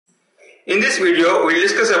In this video, we will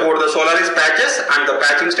discuss about the Solaris patches and the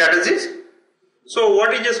patching strategies. So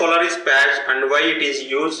what is a Solaris patch and why it is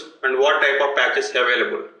used and what type of patches are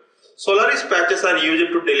available? Solaris patches are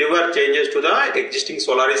used to deliver changes to the existing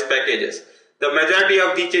Solaris packages. The majority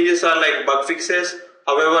of these changes are like bug fixes.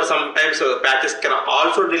 However, sometimes patches can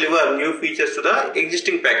also deliver new features to the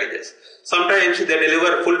existing packages. Sometimes they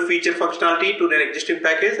deliver full feature functionality to the existing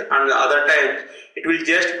package, and other times it will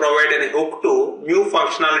just provide a hook to new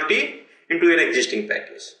functionality into an existing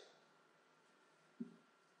package.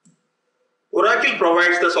 Oracle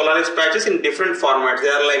provides the Solaris patches in different formats. They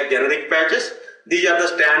are like generic patches. These are the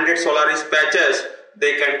standard Solaris patches.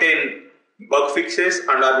 They contain bug fixes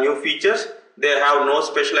and are new features. They have no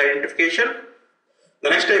special identification. The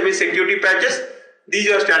next type is security patches. These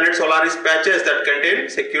are standard Solaris patches that contain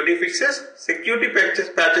security fixes. Security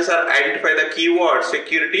patches are identify the keyword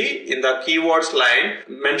security in the keywords line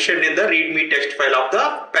mentioned in the readme text file of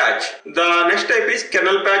the patch. The next type is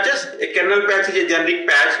kernel patches. A kernel patch is a generic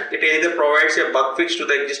patch. It either provides a bug fix to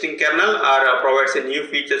the existing kernel or provides a new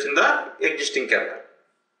features in the existing kernel.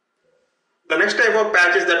 The next type of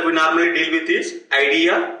patches that we normally deal with is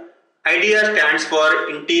IDR. IDR stands for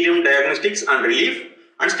Interim Diagnostics and Relief.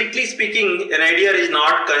 And strictly speaking, an IDR is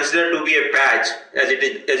not considered to be a patch as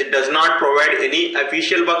it does not provide any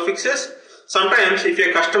official bug fixes. Sometimes if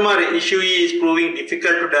a customer issue is proving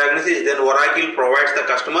difficult to diagnose, then Oracle provides the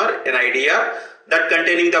customer an IDR that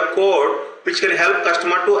containing the code which can help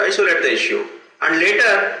customer to isolate the issue. And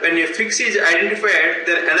later when a fix is identified,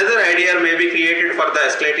 then another IDR may be created for the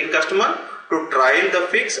escalating customer to trial the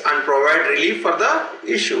fix and provide relief for the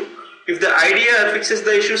issue. If the IDR fixes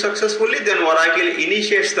the issue successfully, then Oracle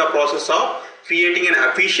initiates the process of creating an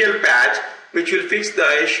official patch which will fix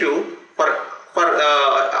the issue for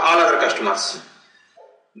all other customers.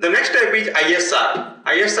 The next type is ISR.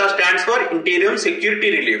 ISR stands for Interim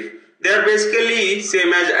Security Relief. They are basically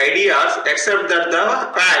same as IDRs except that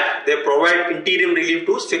the patch they provide interim relief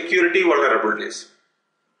to security vulnerabilities.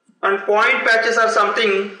 And point patches are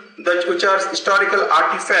something which are historical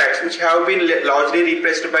artifacts which have been largely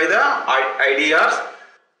replaced by the IDRs.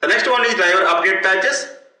 The next one is driver update patches.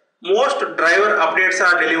 Most driver updates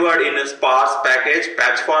are delivered in a sparse package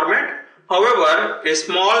patch format. However, a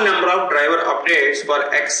small number of driver updates for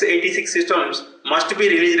x86 systems must be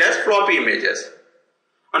released as floppy images.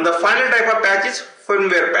 And the final type of patch is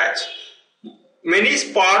firmware patch. Many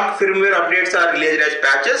Spark firmware updates are released as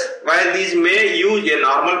patches. While these may use a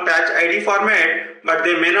normal patch ID format, but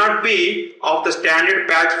they may not be of the standard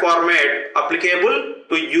patch format applicable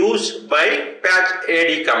to use by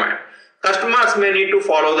patchadd command. Customers may need to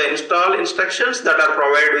follow the install instructions that are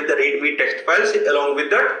provided with the readme text files along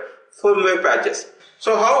with the firmware patches.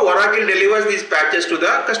 So how Oracle delivers these patches to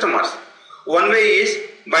the customers? One way is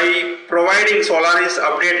by providing Solaris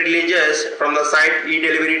update releases from the site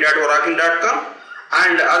edelivery.oracle.com,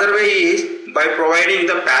 and the other way is by providing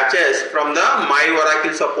the patches from the My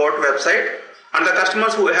Oracle support website, and the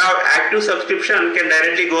customers who have active subscription can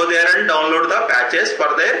directly go there and download the patches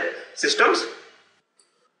for their systems.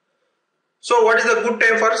 So what is the good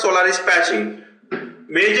time for Solaris patching?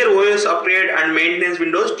 Major OS upgrade and maintenance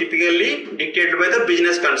windows typically dictated by the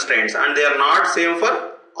business constraints, and they are not same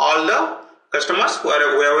for all the customers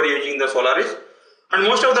whoever using the Solaris. And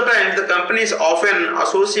most of the time the companies often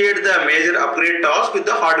associate the major upgrade tasks with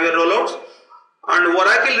the hardware rollouts, and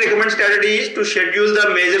Oracle recommends strategy is to schedule the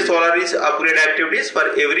major Solaris upgrade activities for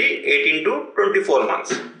every 18 to 24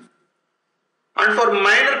 months. And for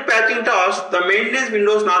minor patching tasks, the maintenance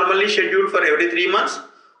windows normally scheduled for every 3 months.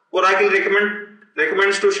 Oracle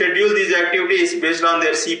recommends to schedule these activities based on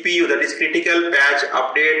their CPU, that is critical path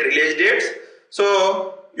update release dates.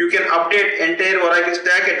 So you can update entire Oracle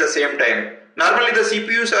stack at the same time. Normally the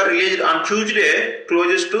CPUs are released on Tuesday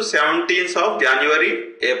closest to 17th of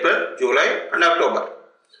January, April, July and October.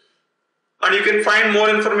 And you can find more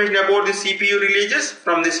information about the CPU releases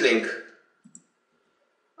from this link.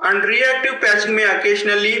 And reactive patching may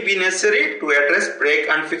occasionally be necessary to address break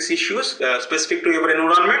and fix issues specific to your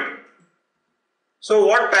environment. So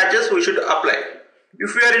what patches we should apply?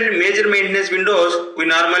 If we are in major maintenance windows, we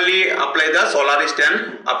normally apply the Solaris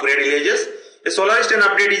 10 upgrade releases. A Solaris 10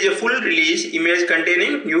 update is a full release image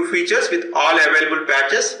containing new features with all available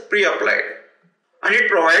patches pre-applied. And it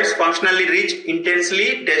provides functionally rich,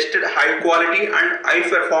 intensely tested, high quality and high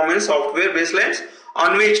performance software baselines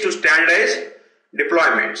on which to standardize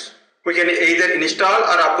deployments. We can either install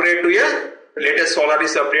or upgrade to a latest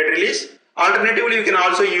Solaris update release. Alternatively, you can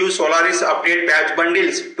also use Solaris update patch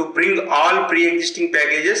bundles to bring all pre-existing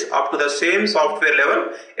packages up to the same software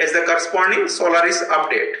level as the corresponding Solaris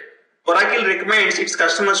update. Oracle recommends its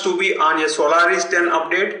customers to be on a Solaris 10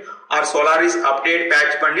 update or Solaris update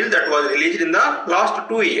patch bundle that was released in the last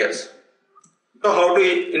 2 years. So how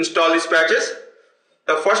to install these patches?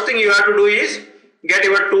 The first thing you have to do is get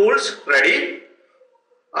your tools ready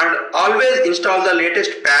and always install the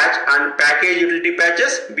latest patch and package utility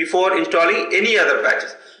patches before installing any other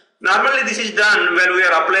patches. Normally this is done when we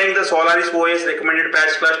are applying the Solaris OS recommended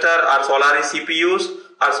patch cluster or Solaris CPUs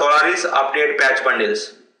or Solaris update patch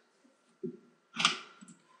bundles.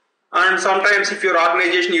 And sometimes if your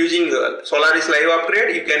organization using Solaris live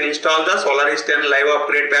upgrade, you can install the Solaris 10 live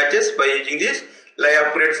upgrade patches by using these live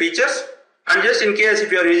upgrade features. And just in case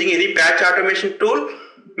if you are using any patch automation tool,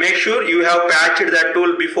 make sure you have patched that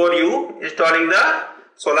tool before you installing the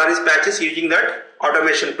Solaris patches using that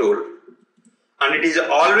automation tool. And it is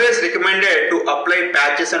always recommended to apply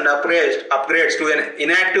patches and upgrades to an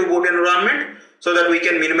inactive boot environment so that we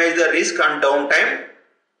can minimize the risk and downtime.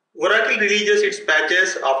 Oracle releases its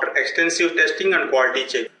patches after extensive testing and quality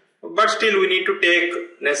check. But still we need to take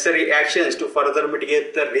necessary actions to further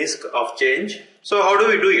mitigate the risk of change. So how do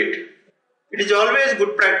we do it? It is always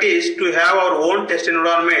good practice to have our own test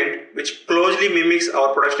environment which closely mimics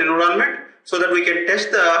our production environment so that we can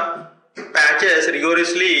test the patches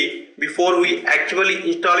rigorously before we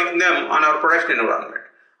actually installing them on our production environment.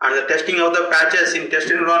 And the testing of the patches in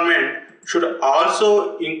test environment should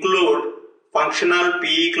also include functional,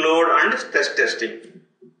 peak load and stress testing.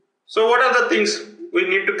 So what are the things we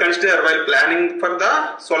need to consider while planning for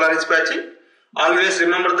the Solaris patching? Always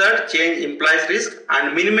remember that change implies risk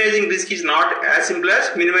and minimizing risk is not as simple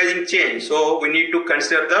as minimizing change. So we need to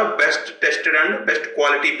consider the best tested and best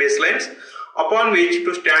quality baselines upon which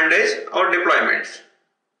to standardize our deployments.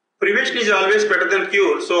 Prevention is always better than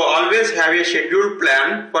cure, so always have a scheduled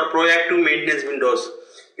plan for proactive maintenance windows,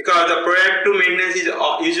 because the proactive maintenance is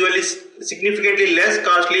usually significantly less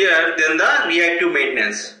costlier than the reactive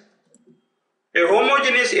maintenance. A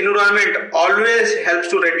homogeneous environment always helps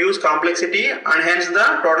to reduce complexity and hence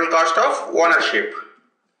the total cost of ownership.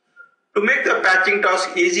 To make the patching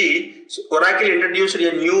task easy, Oracle introduced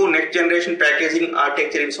a new next generation packaging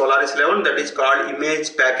architecture in Solaris 11 that is called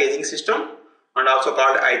Image Packaging System and also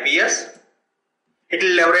called IPS. It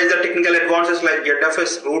will leverage the technical advances like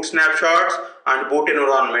ZFS root snapshots and boot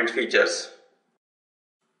environment features.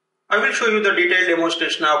 I will show you the detailed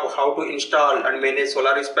demonstration of how to install and manage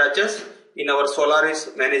Solaris patches in our Solaris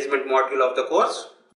management module of the course.